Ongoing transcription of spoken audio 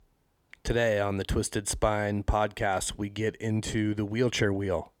Today on the Twisted Spine podcast, we get into the wheelchair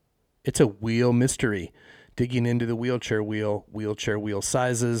wheel. It's a wheel mystery. Digging into the wheelchair wheel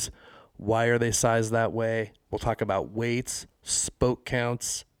sizes. Why are they sized that way? We'll talk about weights, spoke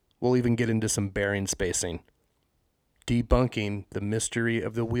counts. We'll even get into some bearing spacing. Debunking the mystery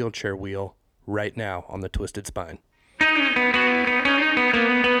of the wheelchair wheel right now on the Twisted Spine.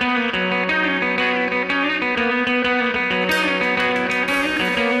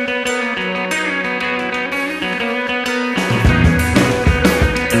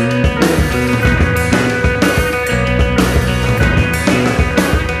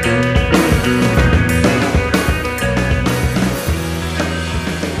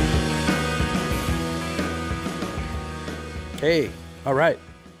 Hey, all right.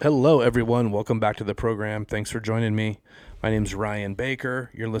 Hello, everyone. Welcome back to the program. Thanks for joining me. My name's Ryan Baker.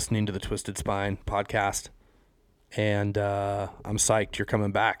 You're listening to the Twisted Spine podcast, and I'm psyched you're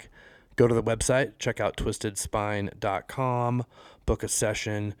coming back. Go to the website, check out twistedspine.com, book a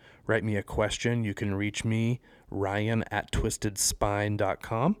session, write me a question. You can reach me, Ryan at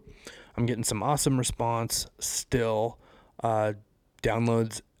twistedspine.com. I'm getting some awesome response still.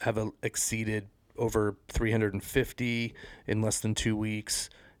 Downloads have exceeded over 350 in less than 2 weeks,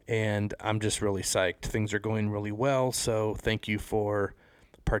 and I'm just really psyched. Things are going really well, so thank you for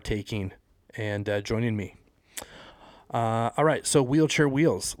partaking and joining me. All right, so wheelchair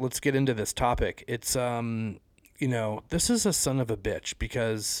wheels. Let's get into this topic. It's, this is a son of a bitch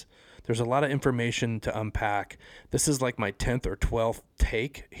because there's a lot of information to unpack. This is like my 10th or 12th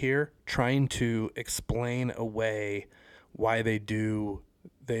take here, trying to explain away why they do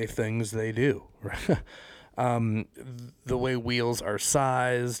the things they do. The way wheels are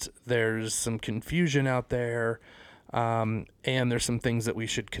sized, there's some confusion out there, and there's some things that we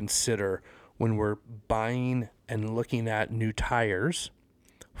should consider when we're buying and looking at new tires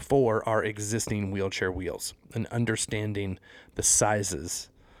for our existing wheelchair wheels and understanding the sizes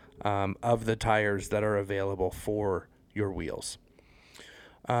of the tires that are available for your wheels.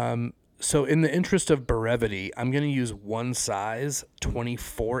 So in the interest of brevity, I'm going to use one size,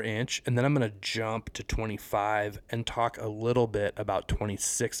 24 inch, and then I'm going to jump to 25 and talk a little bit about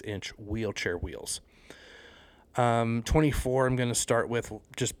 26 inch wheelchair wheels. 24 I'm going to start with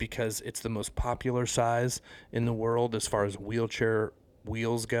just because it's the most popular size in the world as far as wheelchair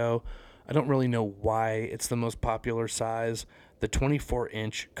wheels go. I don't really know why it's the most popular size. The 24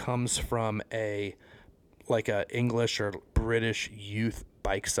 inch comes from a English or British youth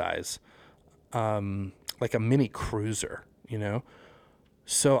bike size. Like a mini cruiser,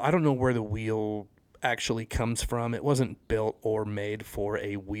 So I don't know where the wheel actually comes from. It wasn't built or made for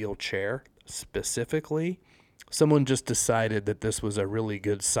a wheelchair specifically. Someone just decided that this was a really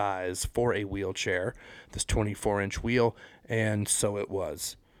good size for a wheelchair, this 24-inch wheel, and so it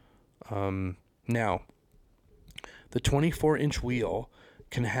was. Now, the 24-inch wheel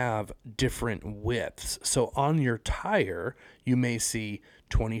can have different widths. So on your tire, you may see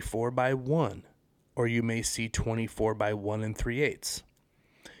 24 by 1, or you may see 24 by 1 3/8.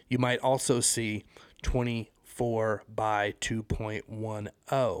 You might also see 24 by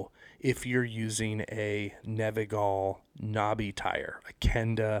 2.10 if you're using a Navigal knobby tire, a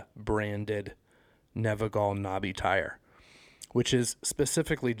Kenda branded Navigal knobby tire, which is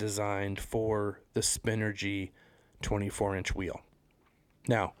specifically designed for the Spinergy 24-inch wheel.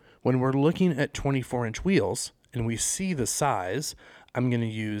 Now, when we're looking at 24-inch wheels and we see the size, I'm going to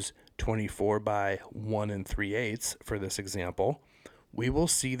use 24 by 1 3/8 for this example. We will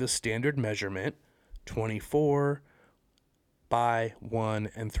see the standard measurement 24 by 1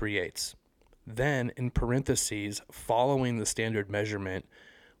 3/8. Then in parentheses, following the standard measurement,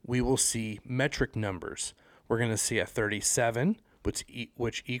 we will see metric numbers. We're going to see a 37,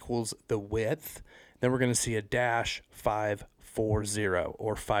 which equals the width. Then we're going to see a dash 540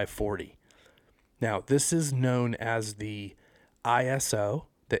 or 540. Now, this is known as the ISO,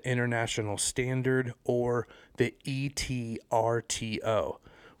 the International Standard, or the E.T.R.T.O,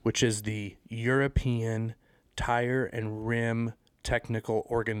 which is the European Tire and Rim Technical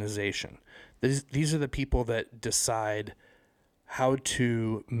Organization. These are the people that decide how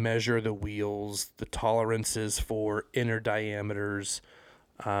to measure the wheels, the tolerances for inner diameters,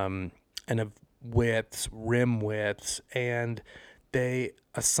 and of widths, rim widths, and they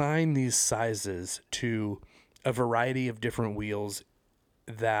assign these sizes to a variety of different wheels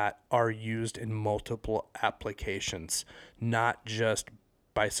that are used in multiple applications, not just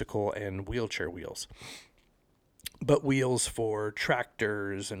bicycle and wheelchair wheels, but wheels for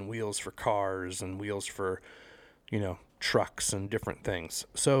tractors and wheels for cars and wheels for, trucks and different things.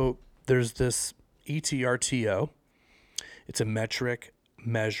 So there's this E.T.R.T.O. It's a metric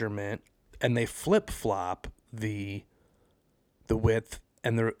measurement and they flip-flop the width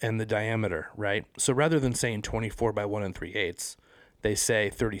and the diameter, right? So rather than saying 24 by 1 3/8, they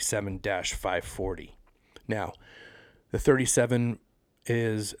say 37-540. Now, the 37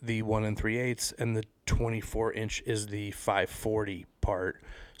 is the 1 3/8, and the 24-inch is the 540 part.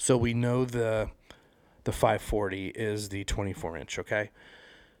 So we know the 540 is the 24-inch, okay?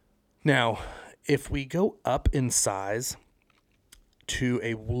 Now, if we go up in size to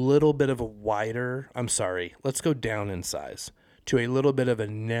a little bit of a let's go down in size to a little bit of a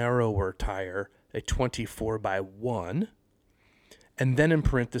narrower tire, a 24 by 1, and then in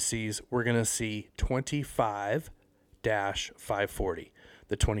parentheses, we're going to see 25-540.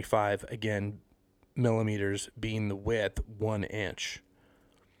 The 25, again, millimeters being the width, 1 inch.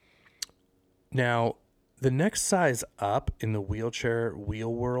 Now, the next size up in the wheelchair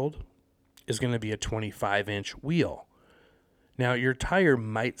wheel world is going to be a 25-inch wheel. Now, your tire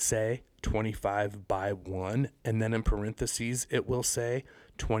might say 25 by 1, and then in parentheses, it will say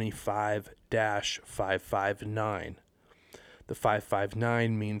 25-559. The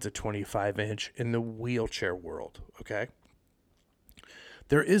 559 means a 25-inch in the wheelchair world, okay?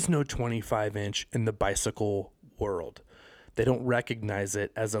 There is no 25-inch in the bicycle world. They don't recognize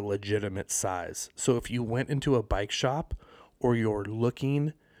it as a legitimate size. So if you went into a bike shop or you're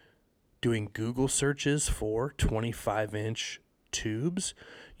doing Google searches for 25-inch tubes,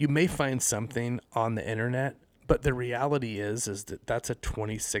 you may find something on the internet, but the reality is that that's a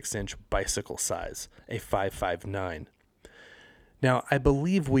 26-inch bicycle size, a 559. Now, I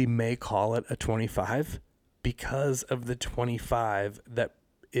believe we may call it a 25 because of the 25 that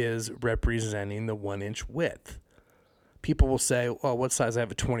is representing the 1-inch width. People will say, well, what size? I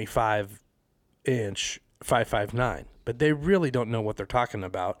have a 25-inch 559. But they really don't know what they're talking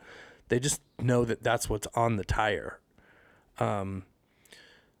about. They just know that that's what's on the tire.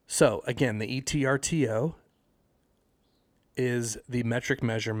 So, again, the E.T.R.T.O is the metric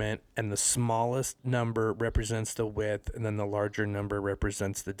measurement, and the smallest number represents the width, and then the larger number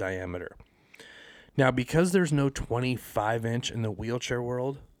represents the diameter. Now, because there's no 25-inch in the wheelchair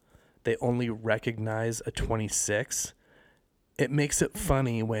world, they only recognize a 26. It makes it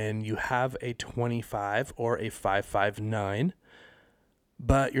funny when you have a 25 or a 559,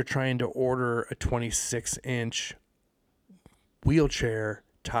 but you're trying to order a 26-inch wheelchair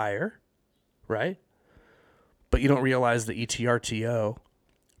tire, right? But you don't realize the E.T.R.T.O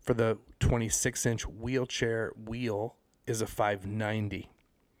for the 26-inch wheelchair wheel is a 590.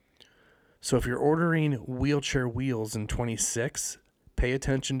 So if you're ordering wheelchair wheels in 26, pay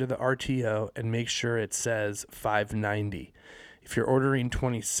attention to the RTO and make sure it says 590. If you're ordering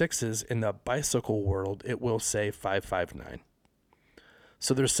 26s in the bicycle world, it will say 559.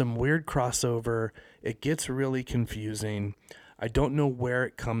 So there's some weird crossover. It gets really confusing. I don't know where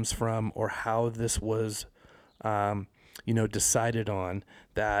it comes from or how this was decided on,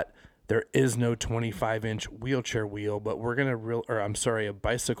 that there is no 25-inch wheelchair wheel, but we're going to a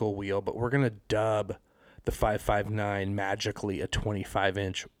bicycle wheel, but we're going to dub the 559 magically a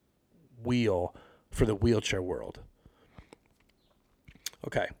 25-inch wheel for the wheelchair world.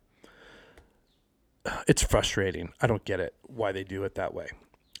 Okay. It's frustrating. I don't get it, why they do it that way.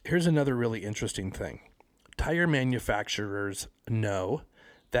 Here's another really interesting thing. Tire manufacturers know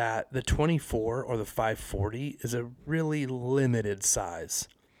that the 24 or the 540 is a really limited size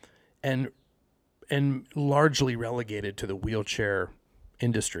and largely relegated to the wheelchair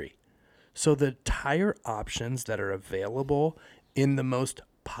industry. So the tire options that are available in the most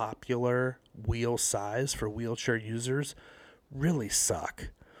popular wheel size for wheelchair users really suck.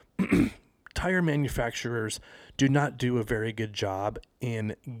 Tire manufacturers do not do a very good job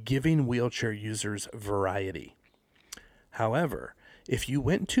in giving wheelchair users variety. However, if you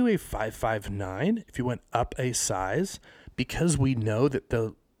went to a 559, if you went up a size, because we know that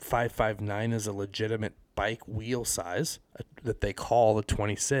the 559 is a legitimate bike wheel size that they call the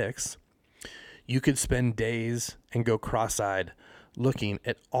 26, you could spend days and go cross-eyed looking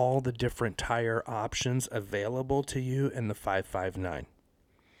at all the different tire options available to you in the 559.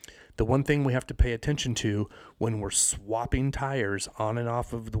 The one thing we have to pay attention to when we're swapping tires on and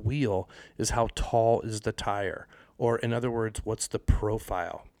off of the wheel is how tall is the tire, or in other words, what's the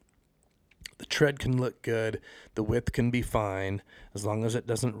profile. The tread can look good, the width can be fine, as long as it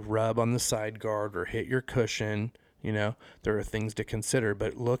doesn't rub on the side guard or hit your cushion. There are things to consider,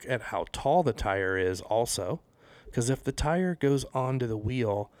 but look at how tall the tire is also, because if the tire goes onto the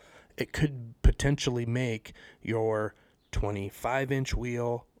wheel, it could potentially make your 25-inch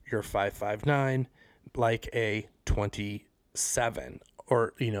wheel, your 559, like a 27,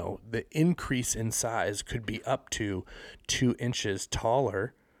 or, the increase in size could be up to 2 inches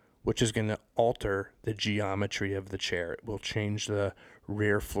taller which is going to alter the geometry of the chair. It will change the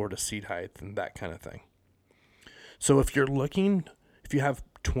rear floor to seat height and that kind of thing. So if you have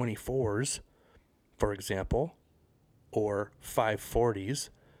 24s, for example, or 540s,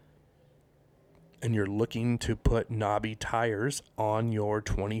 and you're looking to put knobby tires on your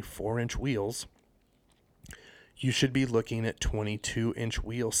 24-inch wheels, you should be looking at 22-inch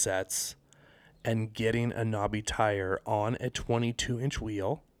wheel sets and getting a knobby tire on a 22-inch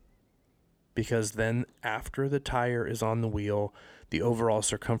wheel, because then after the tire is on the wheel, the overall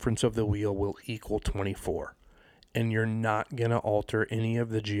circumference of the wheel will equal 24, and you're not going to alter any of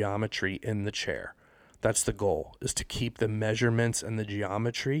the geometry in the chair. That's the goal, is to keep the measurements and the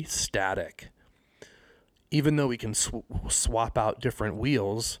geometry static. Even though we can swap out different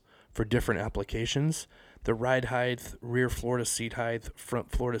wheels for different applications, the ride height, rear floor to seat height,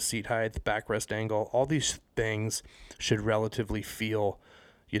 front floor to seat height, backrest angle, all these things should relatively feel,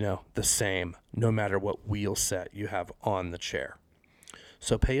 the same, no matter what wheel set you have on the chair.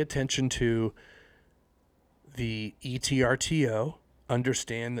 So pay attention to the E.T.R.T.O.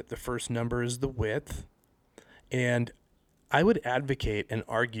 Understand that the first number is the width. And I would advocate and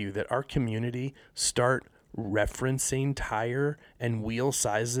argue that our community start referencing tire and wheel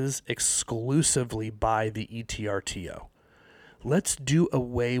sizes exclusively by the E.T.R.T.O. Let's do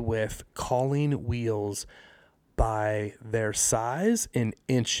away with calling wheels by their size in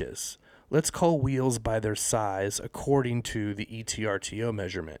inches. Let's call wheels by their size according to the E.T.R.T.O.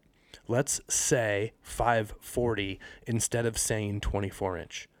 measurement. Let's say 540 instead of saying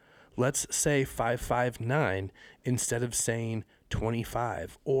 24-inch. Let's say 559 instead of saying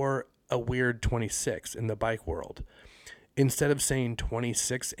 25, or a weird 26 in the bike world. Instead of saying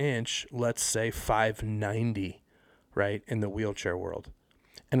 26-inch, let's say 590, right, in the wheelchair world.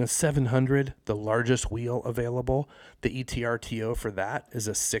 And a 700, the largest wheel available, the E.T.R.T.O. for that is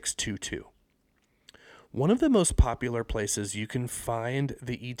a 622. One of the most popular places you can find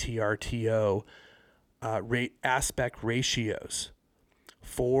the E.T.R.T.O. Aspect ratios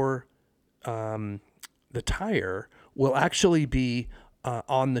for the tire will actually be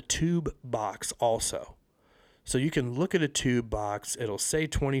on the tube box also. So you can look at a tube box, it'll say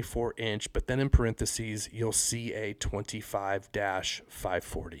 24-inch, but then in parentheses, you'll see a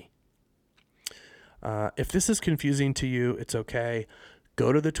 25-540. If this is confusing to you, it's okay.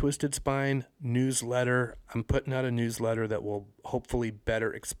 Go to the Twisted Spine newsletter. I'm putting out a newsletter that will hopefully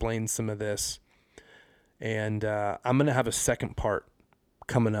better explain some of this. And I'm going to have a second part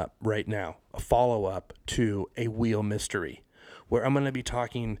coming up right now, a follow-up to a wheel mystery, where I'm going to be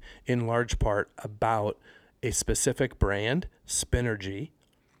talking in large part about a specific brand, Spinergy.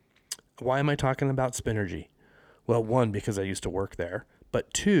 Why am I talking about Spinergy? Well, one, because I used to work there,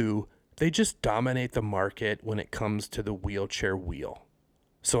 but two, they just dominate the market when it comes to the wheelchair wheel.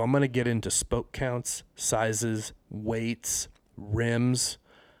 So I'm going to get into spoke counts, sizes, weights, rims,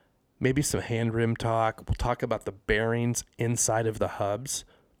 maybe some hand rim talk. We'll talk about the bearings inside of the hubs,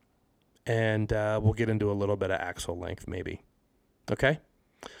 and we'll get into a little bit of axle length maybe. Okay?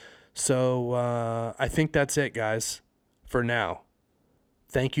 So I think that's it, guys, for now.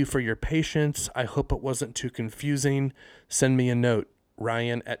 Thank you for your patience. I hope it wasn't too confusing. Send me a note,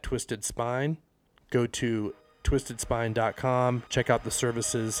 Ryan@Twisted Spine. Go to twistedspine.com, check out the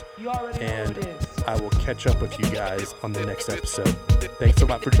services, and I will catch up with you guys on the next episode. Thanks a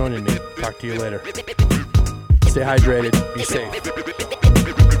lot for joining me. Talk to you later. Stay hydrated. Be safe.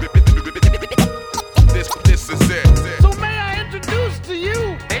 This is it.